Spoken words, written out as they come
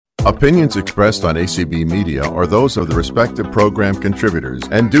Opinions expressed on ACB Media are those of the respective program contributors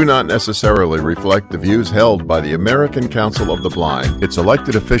and do not necessarily reflect the views held by the American Council of the Blind, its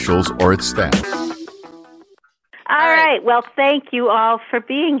elected officials, or its staff. All right. Well, thank you all for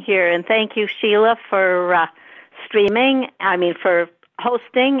being here, and thank you, Sheila, for for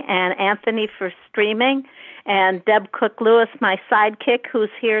hosting, and Anthony for streaming, and Deb Cook-Lewis, my sidekick, who's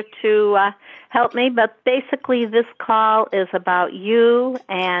here to help me. But basically, this call is about you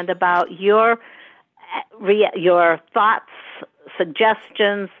and about your thoughts,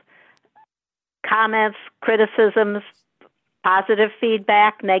 suggestions, comments, criticisms, positive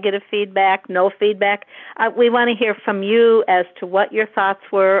feedback, negative feedback, no feedback. We want to hear from you as to what your thoughts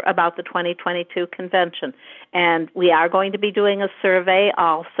were about the 2022 convention. And we are going to be doing a survey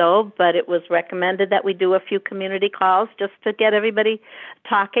also, but it was recommended that we do a few community calls just to get everybody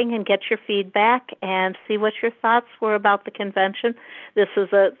talking and get your feedback and see what your thoughts were about the convention. This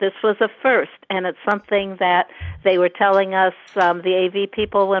was a first, and it's something that they were telling us, the AV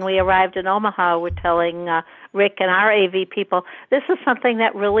people when we arrived in Omaha were telling Rick and our AV people, this is something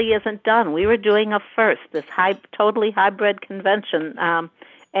that really isn't done. We were doing a first, this totally hybrid convention,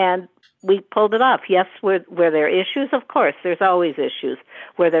 and we pulled it off. Yes, were there issues? Of course, there's always issues.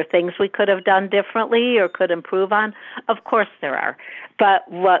 Were there things we could have done differently or could improve on? Of course there are. But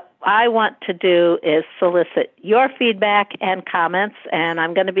what I want to do is solicit your feedback and comments, and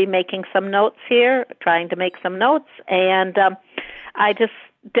I'm going to be making some notes here, trying to make some notes, and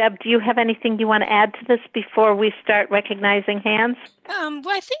Deb, do you have anything you want to add to this before we start recognizing hands? Well,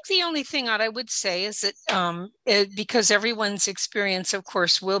 I think the only thing that I would say is that because everyone's experience, of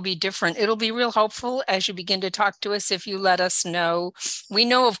course, will be different, it'll be real helpful as you begin to talk to us if you let us know. We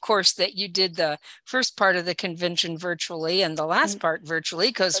know, of course, that you did the first part of the convention virtually and the last part virtually,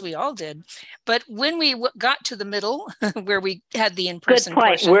 because we all did. But when we got to the middle, where we had the in-person Good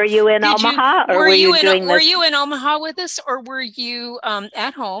point. portion, were you in Omaha, or were you doing this? Were you in Omaha with us, or were you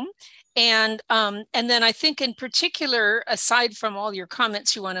at home? And then I think in particular, aside from all your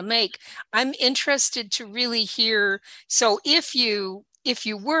comments you want to make, I'm interested to really hear. So if you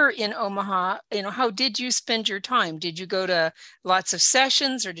were in Omaha, how did you spend your time? Did you go to lots of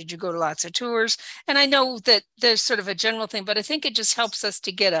sessions, or did you go to lots of tours? And I know that there's sort of a general thing, but I think it just helps us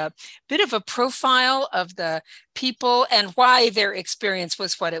to get a bit of a profile of the people and why their experience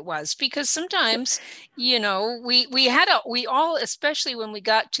was what it was. Because sometimes, we all, especially when we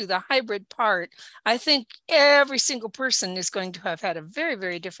got to the hybrid part, I think every single person is going to have had a very,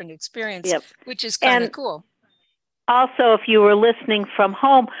 very different experience, which is kind of cool. Also, if you were listening from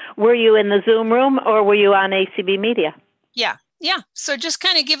home, were you in the Zoom room or were you on ACB Media? Yeah. So just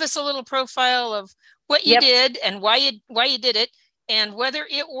kind of give us a little profile of what you did and why you did it and whether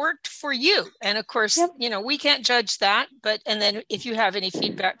it worked for you. And of course, we can't judge that, and then if you have any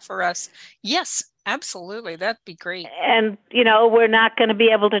feedback for us, yes, absolutely, that'd be great. And, we're not going to be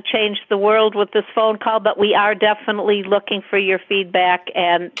able to change the world with this phone call, but we are definitely looking for your feedback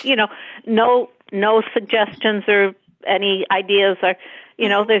and, no suggestions or any ideas or,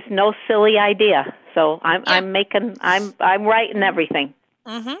 there's no silly idea. So I'm writing everything.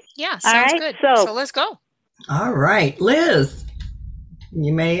 Mm-hmm. Yeah. Sounds good. So let's go. All right, Liz,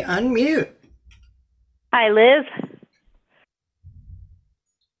 you may unmute. Hi, Liz.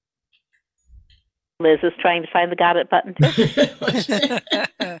 Liz is trying to find the got it button too.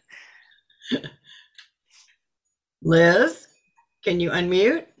 Liz, can you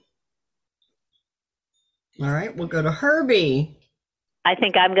unmute? All right, we'll go to Herbie. I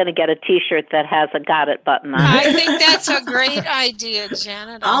think I'm going to get a T-shirt that has a got it button on it. I think that's a great idea,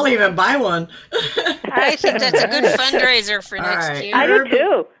 Janet. I'll even buy one. I think that's a good fundraiser for next year. I do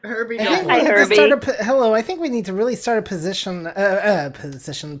too. Herbie, Hi, Herbie. Hello. I think we need to really start a petition on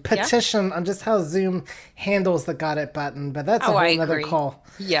just how Zoom handles the got it button, but that's a whole other call.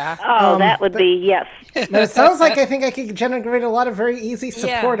 Yeah. That would be, yes. But it sounds like I think I could generate a lot of very easy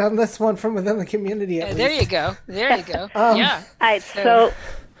support on this one from within the community. There you go. Yeah. All right,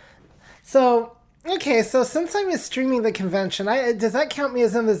 So, okay, so since I'm streaming the convention, does that count me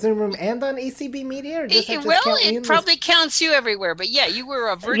as in the Zoom room and on ACB Media? Or does it probably counts you everywhere. But yeah, you were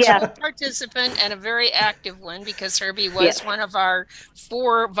a virtual participant and a very active one because Herbie was one of our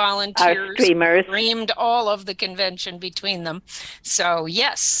 4 volunteers. Our streamers. Streamed all of the convention between them. So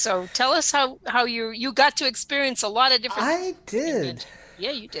yes, so tell us how you got to experience a lot of different. I did.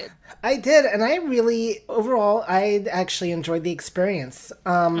 Yeah, you did. I did, and I actually enjoyed the experience.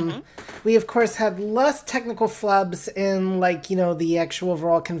 We, of course, had less technical flubs in, the actual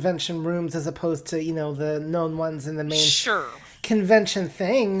overall convention rooms as opposed to, the known ones in the main convention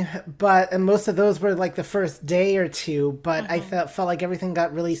thing, and most of those were like the first day or two, but I felt like everything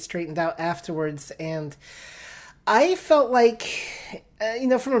got really straightened out afterwards. And I felt like,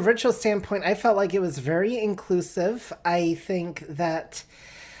 from a virtual standpoint, I felt like it was very inclusive. I think that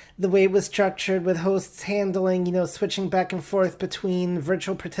the way it was structured with hosts handling, switching back and forth between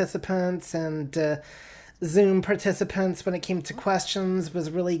virtual participants and Zoom participants when it came to questions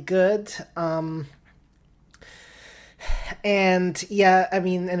was really good. And yeah, I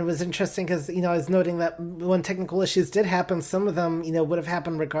mean, and it was interesting because, I was noting that when technical issues did happen, some of them, would have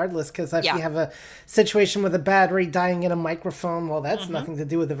happened regardless. Because if you have a situation with a battery dying in a microphone, well, that's nothing to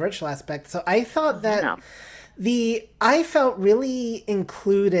do with the virtual aspect. So I thought that I felt really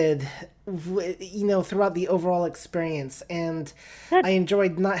included, throughout the overall experience. And I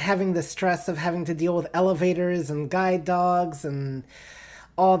enjoyed not having the stress of having to deal with elevators and guide dogs and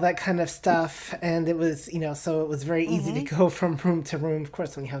all that kind of stuff. And it was, so it was very easy to go from room to room. Of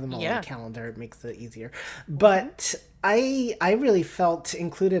course, when you have them all on the calendar, it makes it easier. But I really felt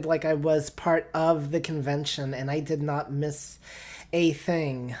included, like I was part of the convention, and I did not miss a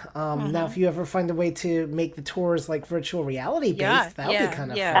thing. Now, if you ever find a way to make the tours like virtual reality based, that would be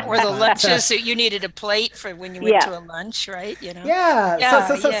kind of fun. Or the lunches that you needed a plate for when you went to a lunch, right?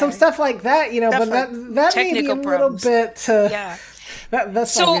 So some stuff like that, but that may be a little bit.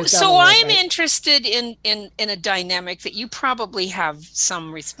 That's so I'm interested in a dynamic that you probably have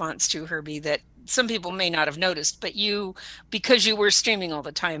some response to, Herbie, that some people may not have noticed, but because you were streaming all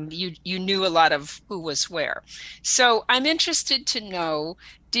the time, you knew a lot of who was where. So I'm interested to know,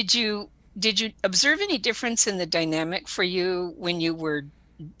 did you observe any difference in the dynamic for you when you were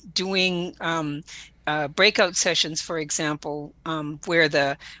doing breakout sessions, for example, where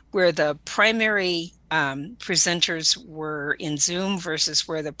the primary presenters were in Zoom versus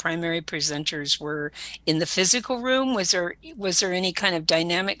where the primary presenters were in the physical room? Was there any kind of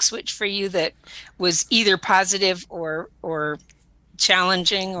dynamic switch for you that was either positive or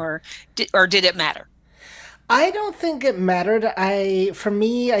challenging, or did it matter? I don't think it mattered. For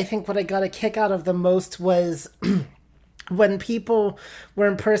me, I think what I got a kick out of the most was when people were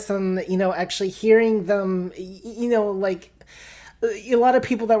in person, actually hearing them, like a lot of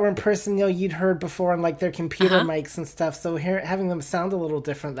people that were in person, you'd heard before on like their computer mics and stuff. So having them sound a little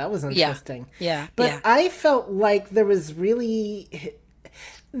different, that was interesting. But I felt like there was the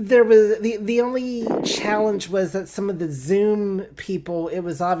only challenge was that some of the Zoom people, it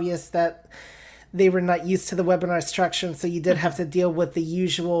was obvious that they were not used to the webinar structure, and so you did have to deal with the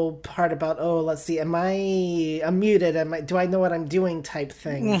usual part about, let's see, am I unmuted? Do I know what I'm doing type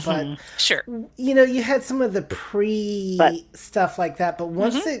thing? But sure, you had some of the stuff like that, but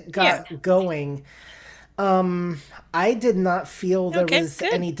once it got going, I did not feel there was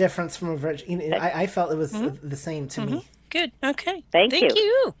any difference from a virtual. I felt it was the same to me. Good. Okay. Thank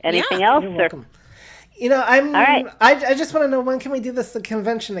you. Anything else? You're welcome. All right. I just want to know, when can we do the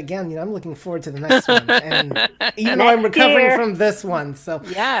convention again? I'm looking forward to the next one, and even though I'm recovering from this one, so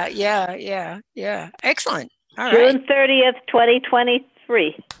yeah. Excellent. All right. June 30th,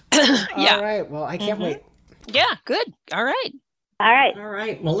 2023. All right. Well, I can't wait. Yeah. Good. All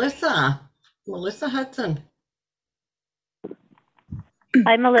right. Melissa Hudson.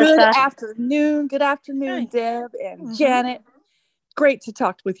 Hi, Melissa. Good afternoon, Deb and Janet. Great to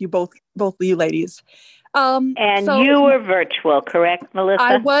talk with you both of you ladies. And so, you were virtual, correct, Melissa?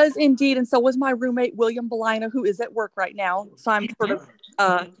 I was indeed, and so was my roommate William Belina, who is at work right now. So I'm sort of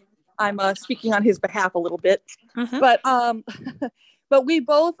I'm speaking on his behalf a little bit, but we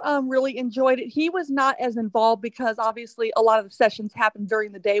both really enjoyed it. He was not as involved because obviously a lot of the sessions happened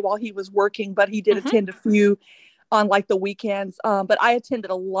during the day while he was working, but he did attend a few on like the weekends. But I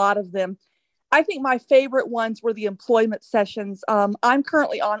attended a lot of them. I think my favorite ones were the employment sessions. I'm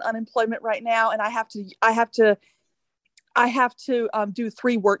currently on unemployment right now, and I have to do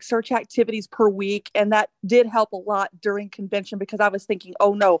 3 work search activities per week, and that did help a lot during convention because I was thinking,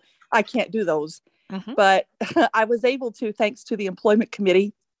 oh no, I can't do those, but I was able to thanks to the employment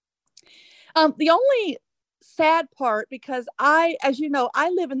committee. The only sad part, because as you know, I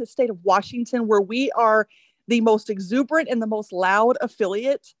live in the state of Washington, where we are the most exuberant and the most loud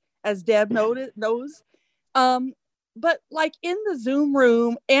affiliate, as Deb knows. But like in the Zoom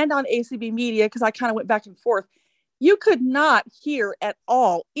room and on ACB Media, because I kind of went back and forth, you could not hear at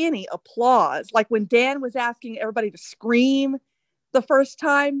all any applause. Like when Dan was asking everybody to scream the first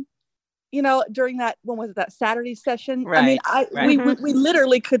time, during that, when was it, that Saturday session? Right. I mean, we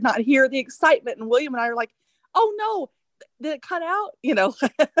literally could not hear the excitement. And William and I are like, oh no, did it cut out? So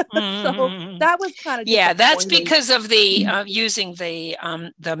that was kind of that's because of the using the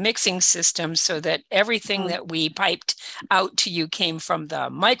mixing system, so that everything that we piped out to you came from the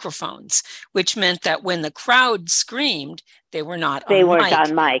microphones, which meant that when the crowd screamed, they weren't on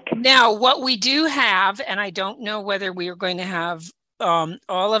mic. Now, what we do have, and I don't know whether we are going to have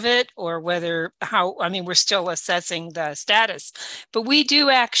all of it or we're still assessing the status, but we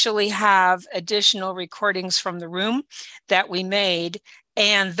do actually have additional recordings from the room that we made,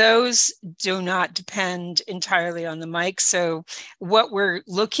 and those do not depend entirely on the mic. So what we're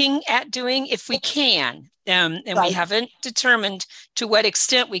looking at doing, if we can, and we haven't determined to what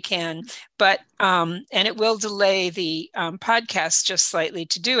extent we can, but and it will delay the podcast just slightly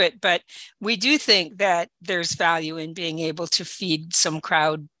to do it, but we do think that there's value in being able to feed some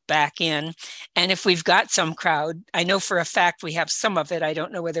crowd back in. And if we've got some crowd, I know for a fact we have some of it. I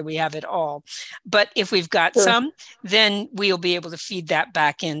don't know whether we have it all, but if we've got some, then we'll be able to feed that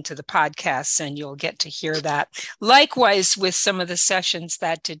back into the podcasts and you'll get to hear that. Likewise, with some of the sessions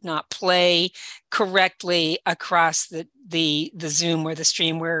that did not play correctly across the Zoom or the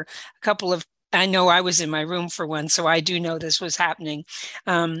stream, where a couple of, I know I was in my room for one, so I do know this was happening.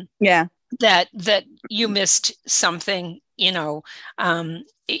 That you missed something, a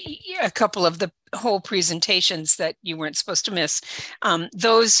couple of the whole presentations that you weren't supposed to miss.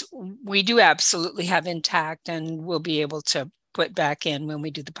 Those we do absolutely have intact and we'll be able to put back in when we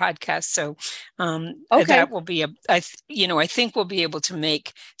do the podcast. So that will be I think we'll be able to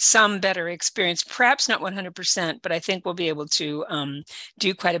make some better experience, perhaps not 100%, but I think we'll be able to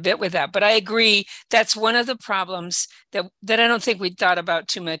do quite a bit with that. But I agree, that's one of the problems that I don't think we'd thought about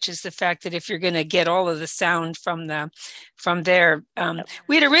too much, is the fact that if you're going to get all of the sound from there,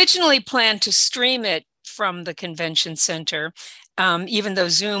 we had originally planned to stream it from the convention center. Even though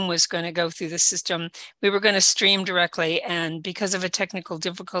Zoom was going to go through the system, we were going to stream directly. And because of a technical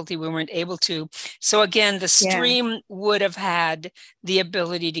difficulty, we weren't able to. So again, the stream would have had the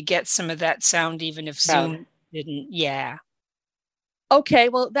ability to get some of that sound, even if Zoom didn't. Yeah. Okay,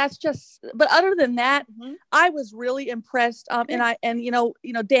 well, that's just, but other than that, I was really impressed.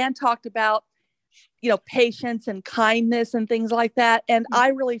 And Dan talked about, patience and kindness and things like that. And I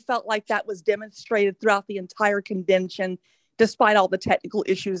really felt like that was demonstrated throughout the entire convention, despite all the technical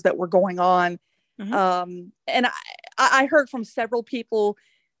issues that were going on. And I heard from several people,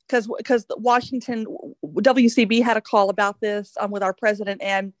 because Washington WCB had a call about this with our president.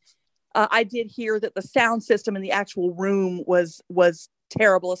 And I did hear that the sound system in the actual room was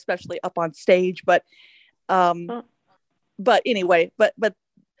terrible, especially up on stage. But anyway, but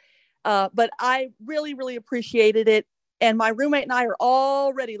I really, really appreciated it. And my roommate and I are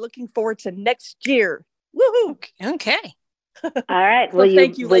already looking forward to next year. Woohoo! Okay. All right. Will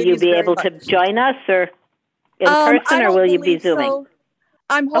you be able to join us or in person, or will you be Zooming? So.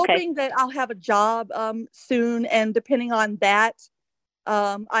 I'm hoping that I'll have a job soon, and depending on that,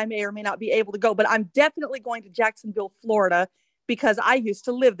 I may or may not be able to go. But I'm definitely going to Jacksonville, Florida, because I used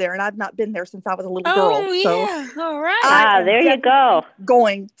to live there, and I've not been there since I was a little girl. Oh, yeah. So all right. There you go.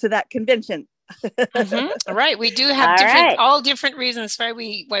 Going to that convention. Right. We do have all different reasons why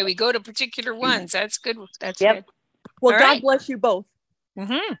we go to particular ones. That's good. That's good. Well, God bless you both. All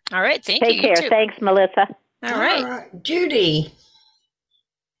right. Thank you. Take care. Thanks, Melissa. All right. Judy.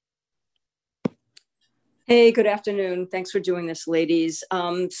 Hey, good afternoon. Thanks for doing this, ladies.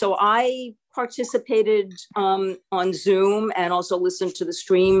 So I participated on Zoom and also listened to the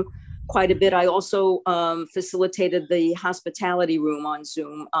stream quite a bit. I also facilitated the hospitality room on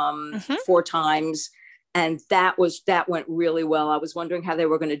Zoom 4 times. And that went really well. I was wondering how they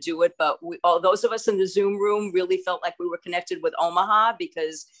were going to do it, but all those of us in the Zoom room really felt like we were connected with Omaha,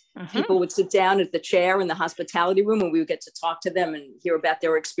 because people would sit down at the chair in the hospitality room and we would get to talk to them and hear about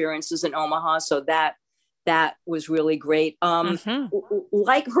their experiences in Omaha. So that was really great.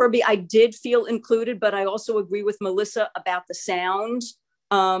 Like Herbie, I did feel included, but I also agree with Melissa about the sound,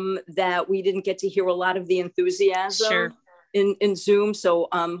 that we didn't get to hear a lot of the enthusiasm in Zoom. So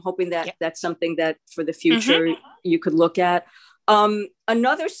I'm hoping that that's something that for the future you could look at.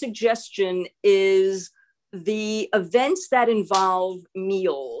 Another suggestion is the events that involve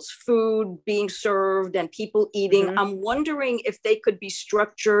meals, food being served and people eating. I'm wondering if they could be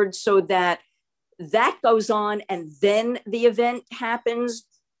structured so that goes on and then the event happens,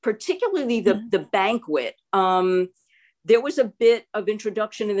 particularly the banquet. There was a bit of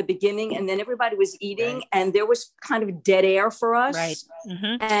introduction in the beginning, and then everybody was eating, and there was kind of dead air for us. Right.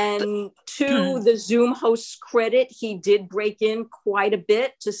 And to the Zoom host's credit, he did break in quite a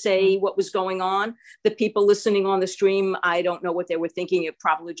bit to say what was going on. The people listening on the stream, I don't know what they were thinking. It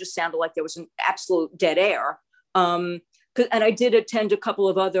probably just sounded like there was an absolute dead air. and I did attend a couple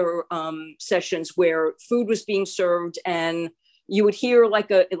of other sessions where food was being served, and you would hear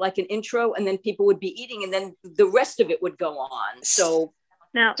like an intro, and then people would be eating, and then the rest of it would go on. So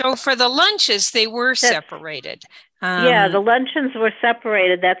for the lunches, they were separated. The luncheons were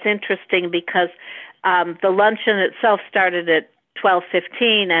separated. That's interesting because the luncheon itself started at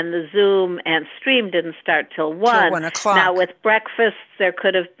 12:15, and the Zoom and stream didn't start till 1 o'clock. Now with breakfast, there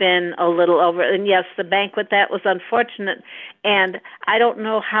could have been a little over, and yes, the banquet, that was unfortunate, and I don't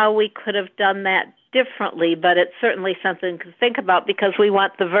know how we could have done that differently, but it's certainly something to think about because we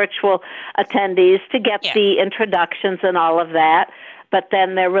want the virtual attendees to get the introductions and all of that, but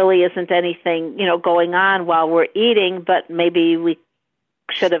then there really isn't anything, going on while we're eating, but maybe we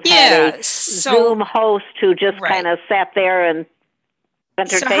should have had a Zoom host who just kind of sat there and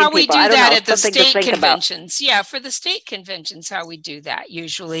so how we do that at the state conventions, for the state conventions, how we do that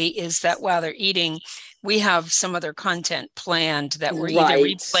usually is that while they're eating, we have some other content planned that we're either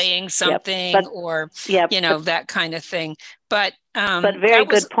replaying something or, that kind of thing. But very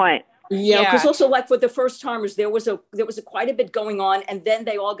good point. Yeah, because also like for the first timers, there was quite a bit going on, and then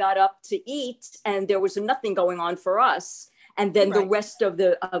they all got up to eat, and there was nothing going on for us. And then the rest of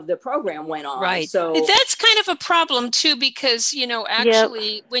the program went on. Right. So that's kind of a problem too, because,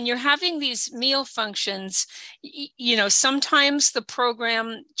 actually when you're having these meal functions, sometimes the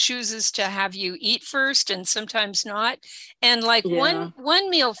program chooses to have you eat first and sometimes not. And like one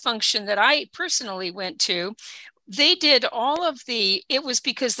meal function that I personally went to, they did all of it was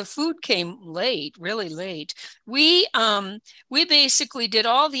because the food came late, really late. We basically did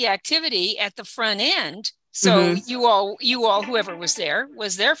all the activity at the front end. So you all, whoever was there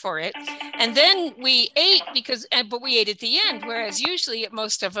for it. And then we ate but we ate at the end, whereas usually at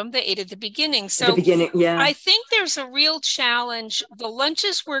most of them, they ate at the beginning. So I think there's a real challenge. The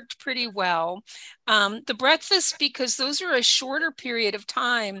lunches worked pretty well. The breakfast, because those are a shorter period of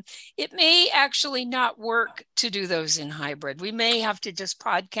time, it may actually not work to do those in hybrid. We may have to just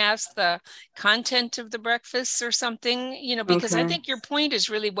podcast the content of the breakfasts or something, because I think your point is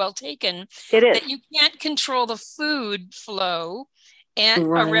really well taken. It is. That you can't control the food flow and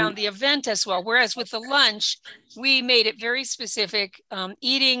around the event as well. Whereas with the lunch, we made it very specific.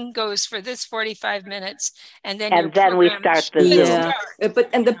 Eating goes for this 45 minutes, and then we start the Zoom.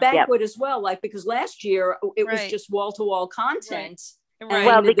 And the banquet as well, like because last year it was just wall-to-wall content. Right.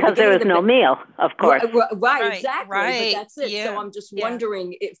 Well, because there was no meal, of course. Right, exactly. But that's it. Yeah. So I'm just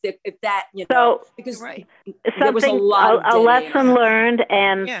wondering if that, because there was a lesson learned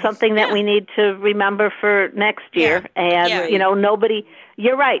and something that we need to remember for next year. And, nobody,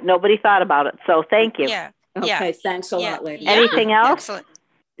 you're right, nobody thought about it. So thank you. Okay, thanks a lot, ladies. Anything else? Excellent.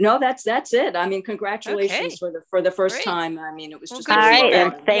 No, that's it. I mean, congratulations for the first time. I mean, it was just all right,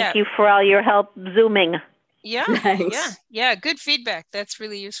 and thank you for all your help Zooming. Yeah. Thanks. Yeah. Good feedback. That's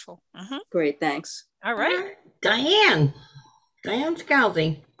really useful. Great. Thanks. All right. Diane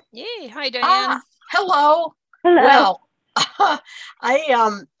Scalzi. Yay. Hi, Diane. Hello. Well,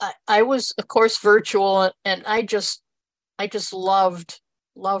 I was, of course, virtual, and I just loved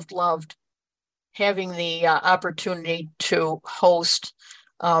having the opportunity to host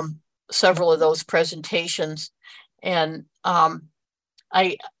several of those presentations. And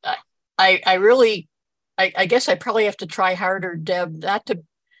I really, I guess I probably have to try harder, Deb,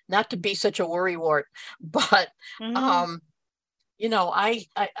 not to be such a worrywart, but I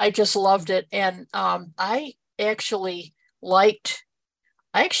just loved it. And I actually liked,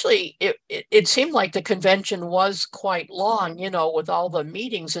 it seemed like the convention was quite long, with all the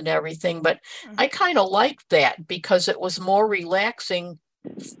meetings and everything, but I kind of liked that because it was more relaxing.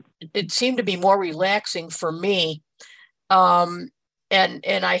 It seemed to be more relaxing for me.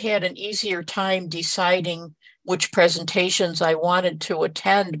 And I had an easier time deciding which presentations I wanted to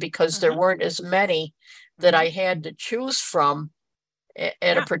attend because there weren't as many that I had to choose from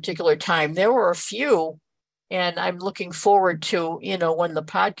at a particular time. There were a few, and I'm looking forward to, when the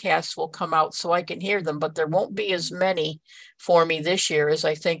podcasts will come out so I can hear them, but there won't be as many for me this year as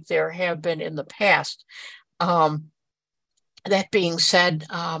I think there have been in the past. That being said,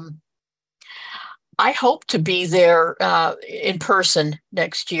 I hope to be there in person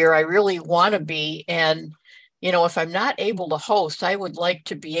next year. I really want to be. And, if I'm not able to host, I would like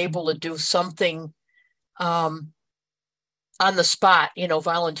to be able to do something on the spot,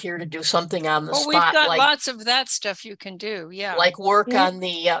 volunteer to do something on the spot. We've got lots of that stuff you can do. Yeah. Like work on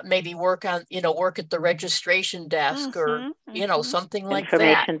the, maybe work at the registration desk or, something like that.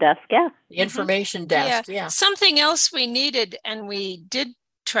 Information desk. Yeah. The information desk. Yeah. Something else we needed, and we did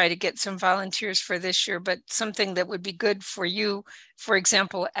try to get some volunteers for this year, but something that would be good for you, for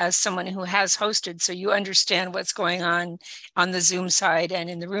example, as someone who has hosted, so you understand what's going on the Zoom side and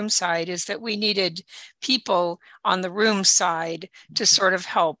in the room side, is that we needed people on the room side to sort of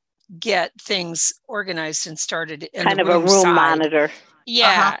help get things organized and started in kind the of a room side. monitor.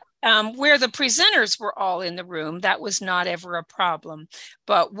 Yeah. Where the presenters were all in the room, that was not ever a problem.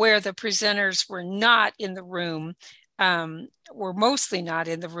 But where the presenters were not in the room, were mostly not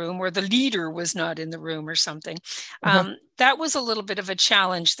in the room, or the leader was not in the room or something, that was a little bit of a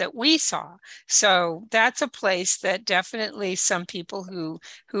challenge that we saw. So that's a place that definitely some people who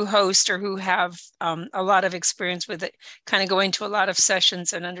host or who have a lot of experience with it, kind of going to a lot of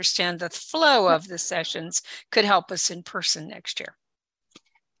sessions and understand the flow of the sessions, could help us in person next year.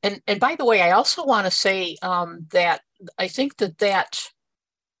 And by the way, I also want to say that I think that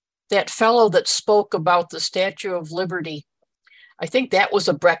fellow that spoke about the Statue of Liberty, I think that was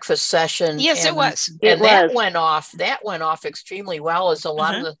a breakfast session. Yes, it was. And that went off. That went off extremely well, as a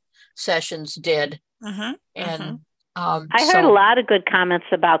lot of the sessions did. And I heard a lot of good comments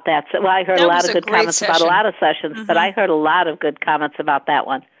about that. So, well, I heard a lot of good comments about a lot of sessions, but I heard a lot of good comments about that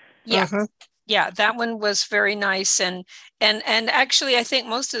one. Yeah. Yeah, that one was very nice. And actually, I think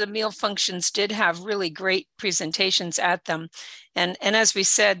most of the meal functions did have really great presentations at them. And as we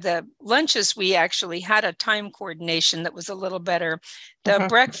said, the lunches, we actually had a time coordination that was a little better. The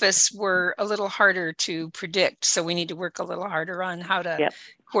breakfasts were a little harder to predict. So we need to work a little harder on how to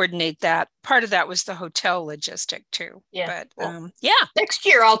coordinate that. Part of that was the hotel logistic too. Yeah. But Next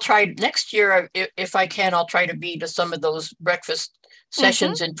year, if I can, I'll try to be to some of those breakfast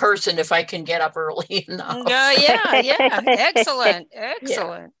sessions in person if I can get up early enough. Excellent.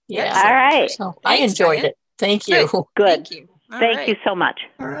 Yeah. All right. So I enjoyed it. Thank you. Good. Thank you. Thank you so much.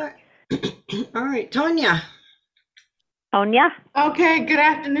 All right. All right, Tonya. Okay, good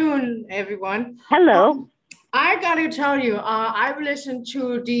afternoon, everyone. Hello. I got to tell you, I've listened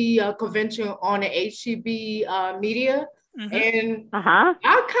to the convention on the HCB media, and I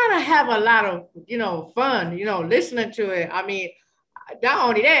kind of have a lot of, fun, listening to it. I mean, not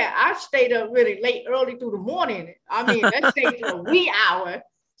only that, I stayed up really late, early through the morning. I mean, let's say to the wee hour.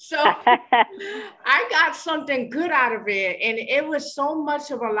 So I got something good out of it. And it was so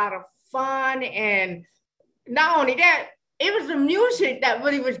much of a lot of fun. And not only that, it was the music that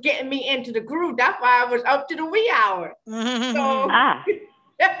really was getting me into the groove. That's why I was up to the wee hour.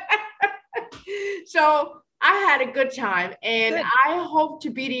 So I had a good time. And I hope to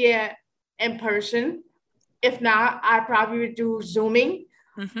be there in person. If not, I probably would do Zooming.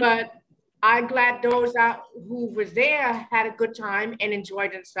 But I'm glad those who was there had a good time and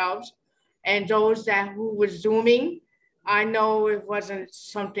enjoyed themselves. And those who was Zooming, I know it wasn't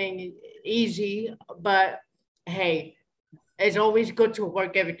something easy, but hey, it's always good to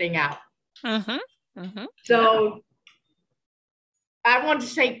work everything out. So I want to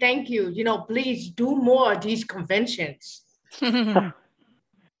say thank you. Please do more of these conventions.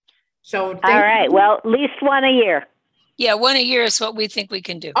 So all right. Well, at least one a year. Yeah, one a year is what we think we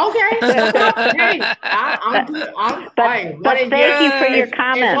can do. Okay. Hey, I'm good. But thank you for your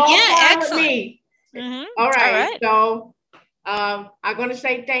comments. Excellent. All right. So I'm going to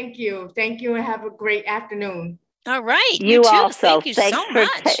say thank you. Thank you and have a great afternoon. All right. You also. Thank you so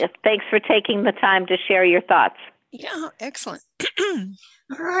much. Thanks for taking the time to share your thoughts. Yeah, excellent.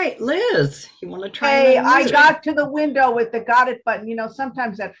 All right, Liz, you want to try? Hey, I got to the window with the got it button.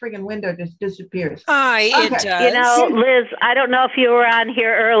 Sometimes that friggin' window just disappears. It does. Liz, I don't know if you were on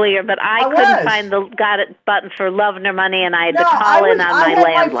here earlier, but I couldn't find the got it button for Love Nor Money, and I had to call in on my landline.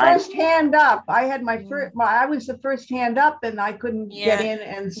 I had my first hand up. I was the first hand up, and I couldn't get in,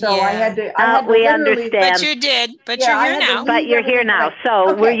 and so I had to. We understand. But you did. But you're here now. But you're here now.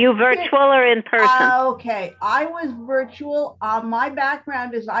 So were you virtual or in person? Okay, I was virtual. My background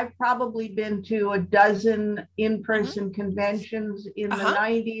is I've probably been to a dozen in-person conventions in the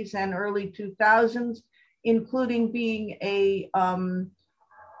 90s and early 2000s, including being a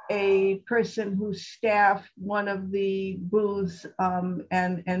person who staffed one of the booths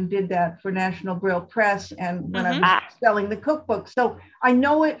and did that for National Braille Press and when I was selling the cookbook. So I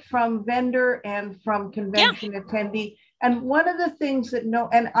know it from vendor and from convention attendee. And one of the things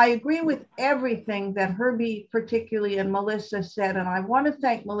and I agree with everything that Herbie particularly and Melissa said, and I want to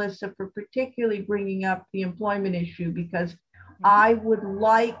thank Melissa for particularly bringing up the employment issue, because I would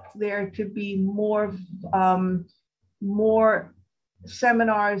like there to be more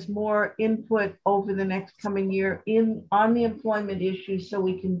seminars, more input over the next coming year on the employment issue, so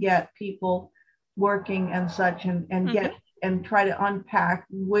we can get people working and such, and get and try to unpack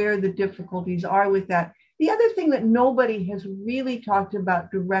where the difficulties are with that. The other thing that nobody has really talked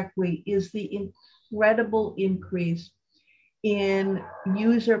about directly is the incredible increase in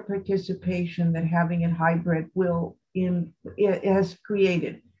user participation that having it hybrid it has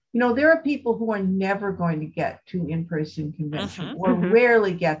created. There are people who are never going to get to in-person convention or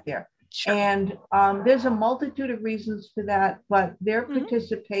rarely get there. Sure. And there's a multitude of reasons for that, but their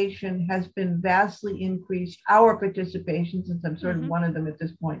participation has been vastly increased, our participation, since I'm sort of one of them at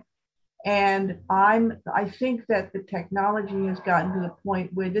this point. And I think that the technology has gotten to the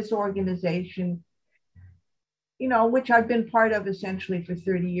point where this organization, which I've been part of essentially for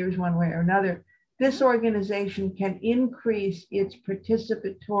 30 years, one way or another, this organization can increase its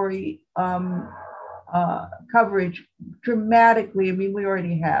participatory coverage dramatically. I mean, we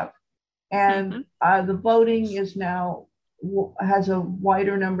already have. And the voting is now has a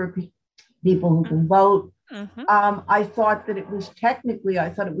wider number of people who can vote. I thought that it was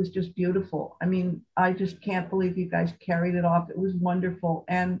just beautiful. I mean, I just can't believe you guys carried it off. It was wonderful.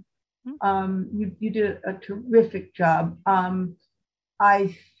 And you did a terrific job.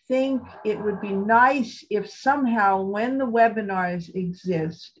 I think it would be nice if somehow when the webinars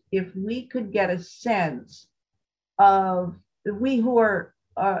exist, if we could get a sense of we who are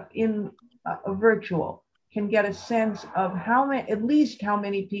in virtual can get a sense of at least how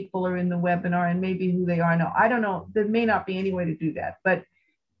many people are in the webinar and maybe who they are now. I don't know. There may not be any way to do that, but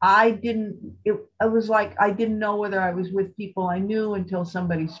it was like I didn't know whether I was with people I knew until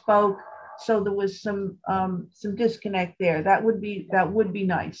somebody spoke. So there was some disconnect there. That would be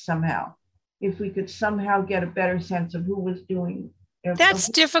nice somehow, if we could somehow get a better sense of who was doing. That's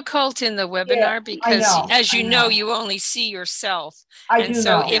difficult in the webinar because, as you know, you only see yourself.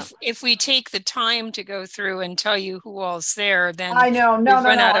 If we take the time to go through and tell you who all's there, then we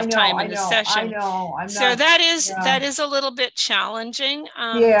run out of time in the session. So that is a little bit challenging.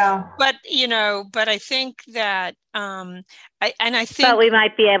 But I think that I think but we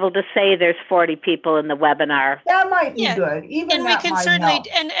might be able to say there's 40 people in the webinar. That might be good. And we can certainly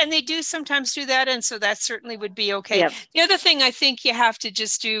and they do sometimes do that, and so that certainly would be okay. Yep. The other thing I think you have to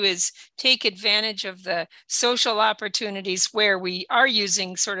just do is take advantage of the social opportunities where we are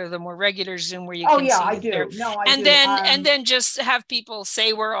using sort of the more regular Zoom where you can see I do. There. No, I and do. And then just have people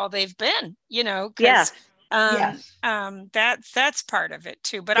say where all they've been, yes. That's part of it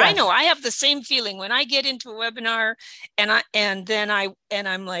too. But yes. I know I have the same feeling when I get into a webinar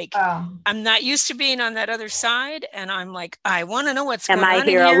I'm like, I'm not used to being on that other side. And I'm like, I want to know what's going on. Am I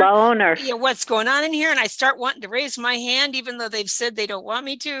here alone or what's going on in here? And I start wanting to raise my hand, even though they've said they don't want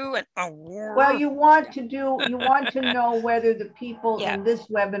me to. And well, you want to know whether the people in this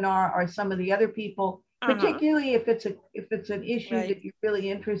webinar are some of the other people. Particularly if it's an issue that you're really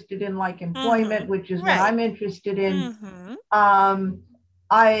interested in, like employment, which is what I'm interested in.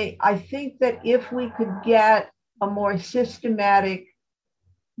 I think that if we could get a more systematic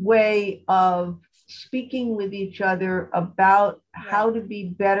way of speaking with each other about how to be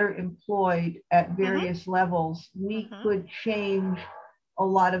better employed at various levels, we could change a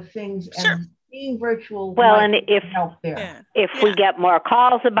lot of things. And being virtual and help there. If we get more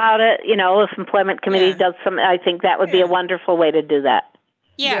calls about it, if employment committee does some, I think that would be a wonderful way to do that.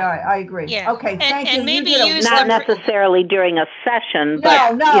 Yeah, I agree. Yeah. Okay, thank you. And maybe use not necessarily during a session,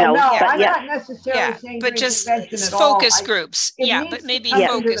 but no. I'm not necessarily saying but just focus groups. But maybe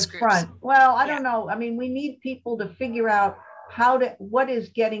focus groups. Well, I don't know. I mean, we need people to figure out what is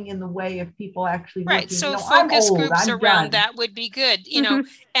getting in the way of people actually looking. So focus groups around that would be good,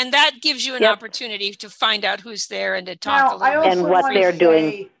 and that gives you an opportunity to find out who's there and to talk a little bit and what they're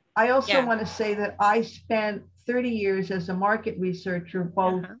doing. I also want to say that I spent 30 years as a market researcher,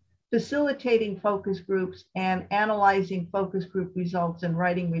 both facilitating focus groups and analyzing focus group results and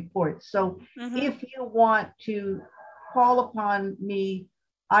writing reports. So if you want to call upon me,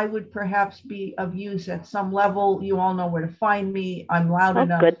 I would perhaps be of use at some level. You all know where to find me. I'm loud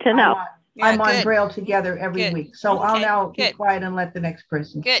enough. Good to know. I'm on Braille Together every week. So I'll now be quiet and let the next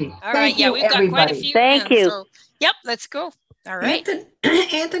person speak. All right. Yeah, we've got quite a few. Thank you. So, let's go. All right.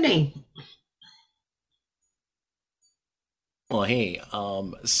 Anthony. Well, hey,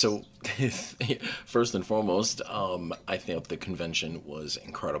 so first and foremost, I think the convention was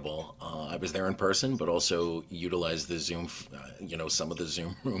incredible. I was there in person, but also utilized the Zoom, some of the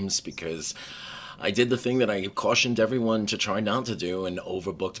Zoom rooms because I did the thing that I cautioned everyone to try not to do and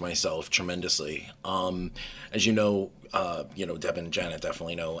overbooked myself tremendously. As you know, Deb and Janet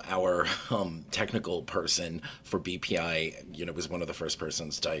definitely know, our technical person for BPI, was one of the first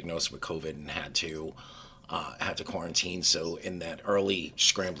persons diagnosed with COVID and had to had to quarantine. So in that early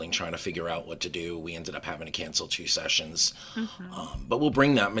scrambling, trying to figure out what to do, we ended up having to cancel 2 sessions. But we'll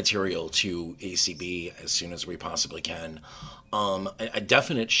bring that material to ACB as soon as we possibly can. A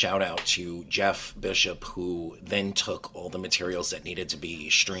definite shout out to Jeff Bishop, who then took all the materials that needed to be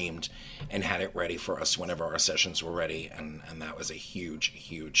streamed and had it ready for us whenever our sessions were ready. And that was a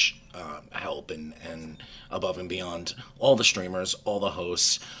huge help and above and beyond all the streamers, all the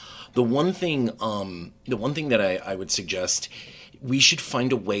hosts. The one thing that I would suggest, we should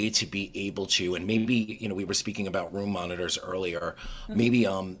find a way to be able to, and maybe, we were speaking about room monitors earlier, maybe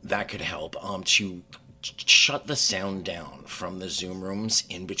that could help to shut the sound down from the Zoom rooms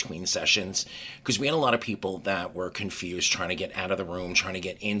in between sessions, because we had a lot of people that were confused trying to get out of the room, trying to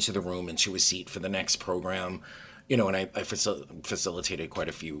get into the room, into a seat for the next program, and I facilitated quite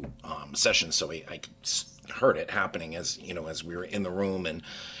a few sessions, so I heard it happening as we were in the room, and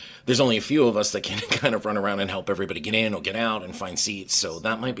there's only a few of us that can kind of run around and help everybody get in or get out and find seats. So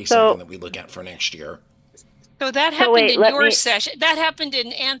that might be something that we look at for next year. So that happened in your session. That happened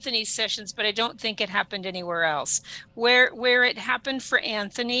in Anthony's sessions, but I don't think it happened anywhere else. Where it happened for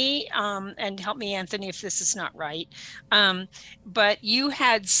Anthony, and help me, Anthony, if this is not right, but you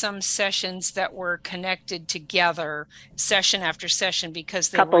had some sessions that were connected together, session after session, because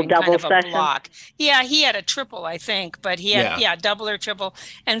they were in kind of a block. Yeah, he had a triple, I think, but he had double or triple.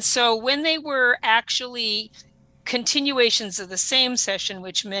 And so when they were actually continuations of the same session,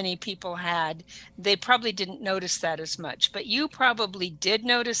 which many people had, they probably didn't notice that as much, but you probably did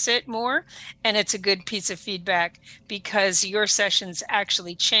notice it more. And it's a good piece of feedback because your sessions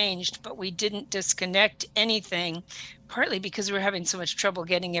actually changed, but we didn't disconnect anything, partly because we were having so much trouble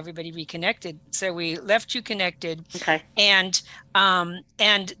getting everybody reconnected. So we left you connected. Okay. And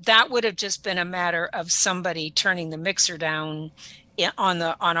that would have just been a matter of somebody turning the mixer down on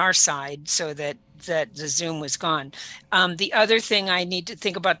our side so that the Zoom was gone. The other thing I need to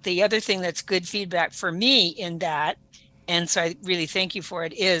think about, the other thing that's good feedback for me in that, and so I really thank you for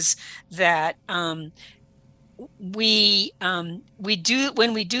it, is that we do,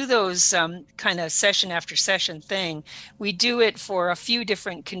 when we do those kind of session after session thing, we do it for a few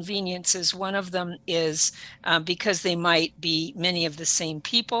different conveniences. One of them is because they might be many of the same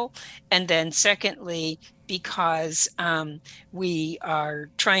people. And then secondly, because we are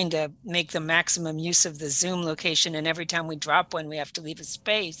trying to make the maximum use of the Zoom location. And every time we drop one, we have to leave a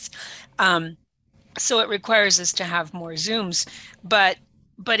space. So it requires us to have more Zooms. But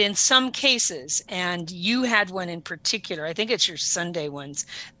in some cases, and you had one in particular, I think it's your Sunday ones,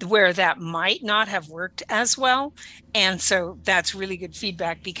 where that might not have worked as well. And so that's really good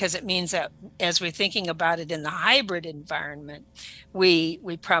feedback, because it means that as we're thinking about it in the hybrid environment, we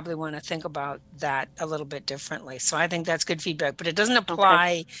probably want to think about that a little bit differently. So I think that's good feedback, but it doesn't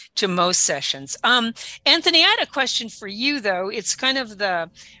apply to most sessions. Anthony, I had a question for you, though. It's kind of the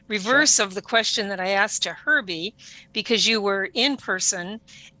reverse of the question that I asked to Herbie, because you were in person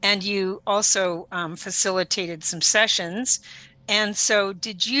and you also facilitated some sessions. And so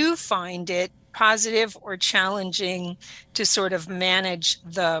did you find it positive or challenging to sort of manage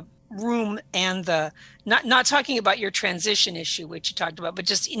the room and the, not talking about your transition issue, which you talked about, but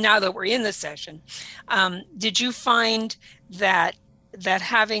just now that we're in the session, did you find that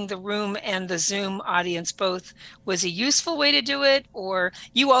having the room and the Zoom audience both was a useful way to do it? Or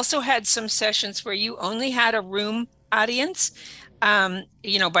you also had some sessions where you only had a room audience, by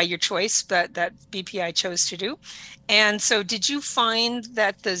your choice, that BPI chose to do. And so did you find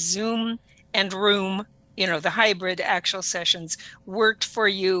that the Zoom and room, the hybrid actual sessions worked for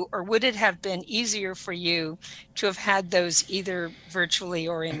you, or would it have been easier for you to have had those either virtually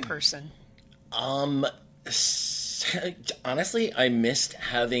or in person? Honestly, I missed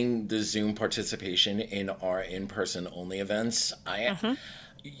having the Zoom participation in our in-person only events. I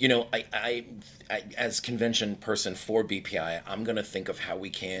as convention person for BPI, I'm going to think of how we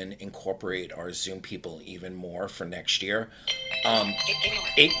can incorporate our Zoom people even more for next year.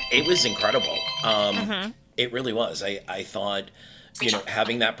 It was incredible. It really was. I thought,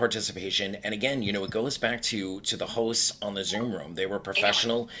 having that participation, and again, it goes back to the hosts on the Zoom room. They were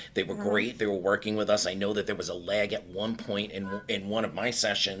professional. They were great. They were working with us. I know that there was a lag at one point in one of my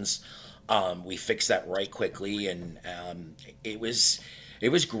sessions. We fixed that right quickly, and it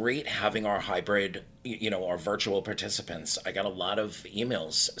was great having our hybrid, our virtual participants. I got a lot of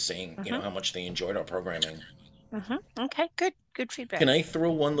emails saying, how much they enjoyed our programming. Okay, good feedback. Can I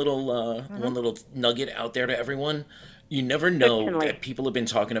throw one little nugget out there to everyone? You never know that people have been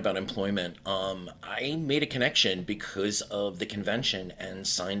talking about employment. I made a connection because of the convention and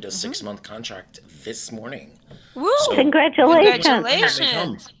signed a 6-month contract this morning. Woo! So,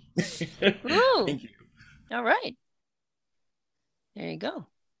 congratulations. Woo! Thank you. All right. There you go.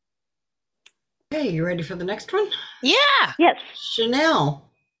 Hey, you ready for the next one? Yeah. Yes. Chanel.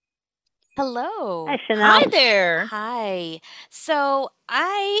 Hello. Hi, Chanel. Hi there. Hi. So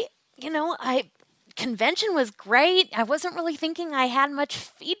convention was great. I wasn't really thinking I had much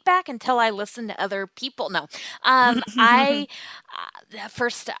feedback until I listened to other people. No, I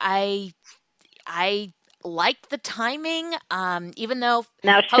liked the timing. Even though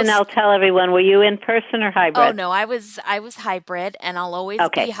now, Chanel, tell everyone, were you in person or hybrid? Oh no, I was hybrid, and I'll always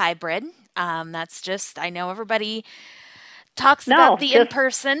be hybrid. That's just, I know everybody talks about the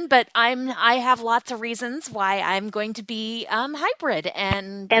in-person, but I have lots of reasons why I'm going to be hybrid,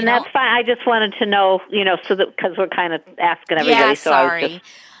 and that's fine. I just wanted to know, so that because we're kind of asking everybody. Yeah, so sorry.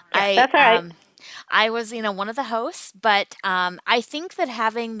 That's all right. I was, one of the hosts, but I think that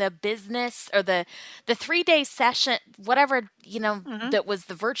having the business or the 3-day session, whatever, that was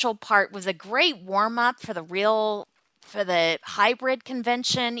the virtual part, was a great warm up for the hybrid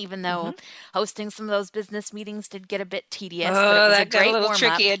convention, even though hosting some of those business meetings did get a bit tedious. But it was that got a little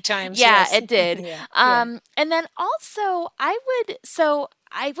tricky at times. Yeah, yes. it did. And then also I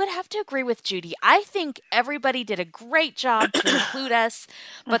would have to agree with Judy. I think everybody did a great job to include us,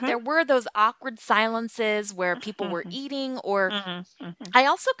 but there were those awkward silences where people were eating, or I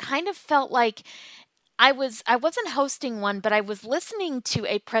also kind of felt like I wasn't hosting one, but I was listening to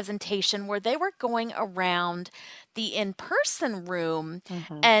a presentation where they were going around the in-person room,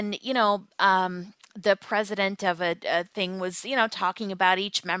 and the president of a thing was, talking about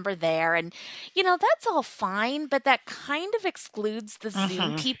each member there, and that's all fine, but that kind of excludes the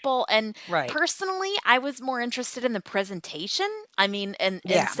Zoom people. And personally, I was more interested in the presentation. I mean, and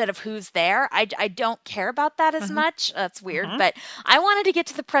instead of who's there, I don't care about that as much. That's weird, but I wanted to get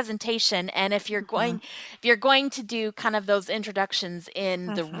to the presentation. And if you're going to do kind of those introductions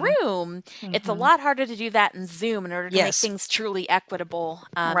in the room, it's a lot harder to do that in Zoom in order to make things truly equitable.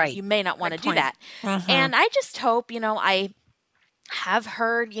 You may not want to do that. And I just hope, I have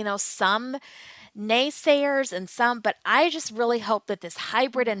heard, some naysayers and some, but I just really hope that this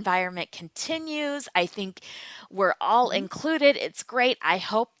hybrid environment continues. I think we're all included. It's great. I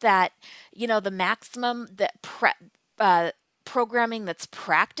hope that, the maximum that programming that's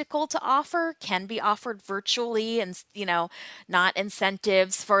practical to offer can be offered virtually, and not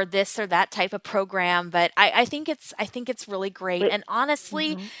incentives for this or that type of program. But I think it's really great. And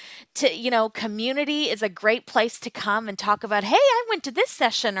honestly, to community is a great place to come and talk about, hey, I went to this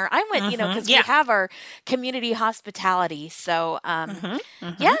session, or I went, because we have our community hospitality. So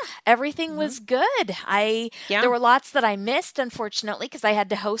everything was good. There were lots that I missed, unfortunately, because I had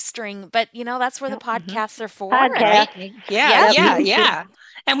to host during, but that's where the podcasts are for. Right? Yeah.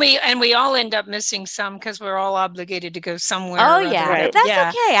 And we all end up missing some because we're all obligated to go somewhere. Oh yeah, but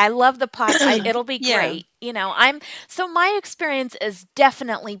that's okay. I love the podcast. It'll be great. So my experience is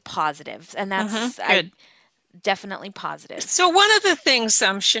definitely positive, and that's good. Definitely positive. So one of the things,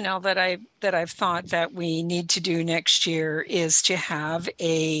 Chanel, that I've thought that we need to do next year is to have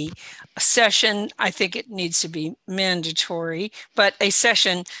a session. I think it needs to be mandatory, but a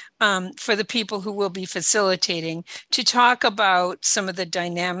session for the people who will be facilitating to talk about some of the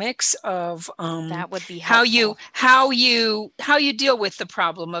dynamics of that would be how you deal with the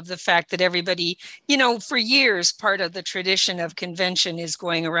problem of the fact that everybody, for years, part of the tradition of convention is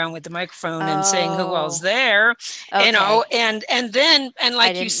going around with the microphone and saying who all's there, and then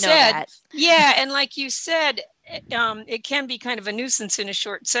like you said, and like you said, it can be kind of a nuisance in a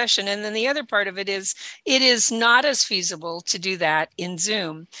short session. And then the other part of it is not as feasible to do that in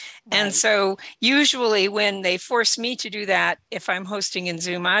Zoom. Right. And so usually when they force me to do that, if I'm hosting in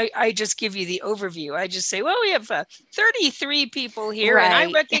Zoom, I just give you the overview. I just say, well, we have 33 people here, and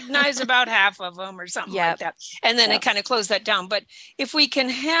I recognize about half of them or something like that. And then I kind of close that down. But if we can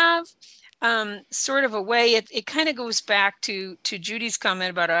have sort of a way, it kind of goes back to Judy's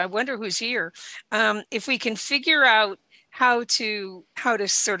comment about, I wonder who's here. If we can figure out how to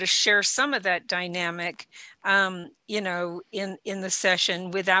sort of share some of that dynamic, in the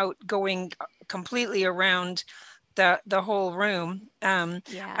session without going completely around the whole room.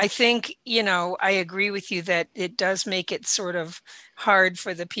 I think, I agree with you that it does make it sort of hard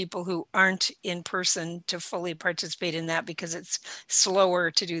for the people who aren't in person to fully participate in that, because it's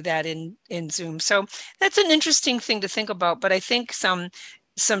slower to do that in Zoom. So that's an interesting thing to think about. But I think some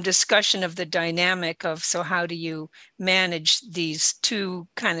discussion of the dynamic of, so how do you manage these two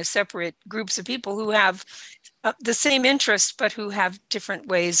kind of separate groups of people who have the same interest, but who have different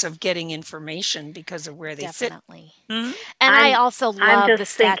ways of getting information because of where they Definitely. sit. Mm-hmm. And I also love the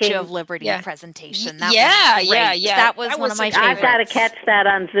Statue of Liberty presentation. That was great. That was one of my favorites. I've got to catch that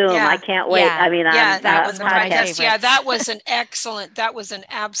on Zoom. I can't wait. I mean, that was one of my favorites. Yeah, that was an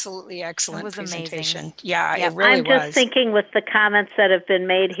absolutely excellent presentation. Amazing. Yeah, it really was. I'm just thinking with the comments that have been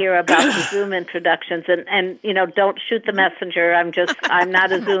made here about the Zoom introductions, and don't shoot the messenger. I'm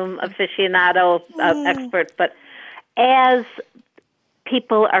not a Zoom aficionado expert, but as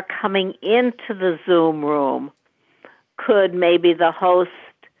people are coming into the Zoom room, could maybe the host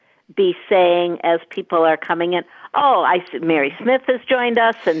be saying as people are coming in, oh, I see Mary Smith has joined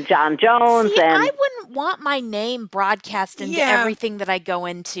us and John Jones. See, I wouldn't want my name broadcast into everything that I go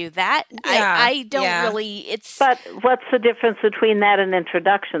into. I don't really, But what's the difference between that and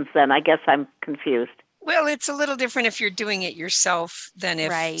introductions then? I guess I'm confused. Well, it's a little different if you're doing it yourself than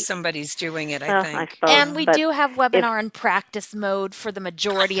if somebody's doing it, I think. And we do have webinar in practice mode for the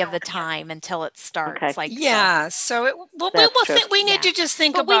majority of the time until it starts. Okay. So we need to just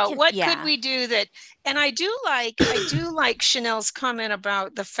think about what could we do that. And I do like Chanel's comment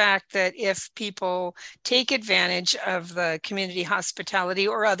about the fact that if people take advantage of the community hospitality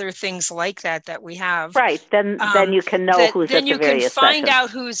or other things like that we have, then you can know who's at the various sessions. Then you can find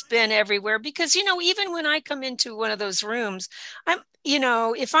out who's been everywhere, because even when I come into one of those rooms,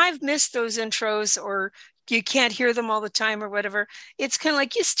 if I've missed those intros or you can't hear them all the time or whatever, it's kind of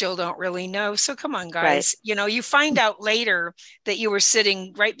like you still don't really know. So come on, guys. You find out later that you were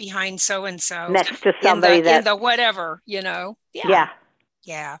sitting right behind so-and-so next to somebody in the whatever,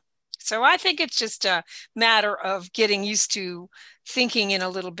 Yeah. So I think it's just a matter of getting used to thinking in a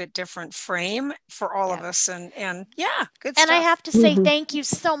little bit different frame for all of us. And good stuff. And I have to say thank you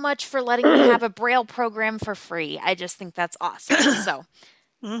so much for letting me have a Braille program for free. I just think that's awesome. So,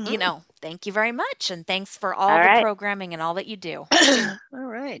 thank you very much. And thanks for all the programming and all that you do. All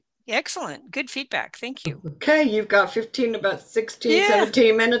right. Excellent. Good feedback. Thank you. Okay, you've got 17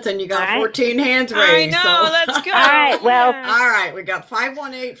 minutes, and you got 14 hands raised. I know. Let's go. All right. Well, all right. We got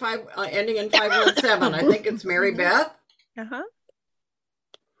 518 ending in 517. I think it's Mary Beth.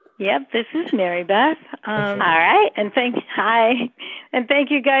 Yep, this is Mary Beth. All right. And thank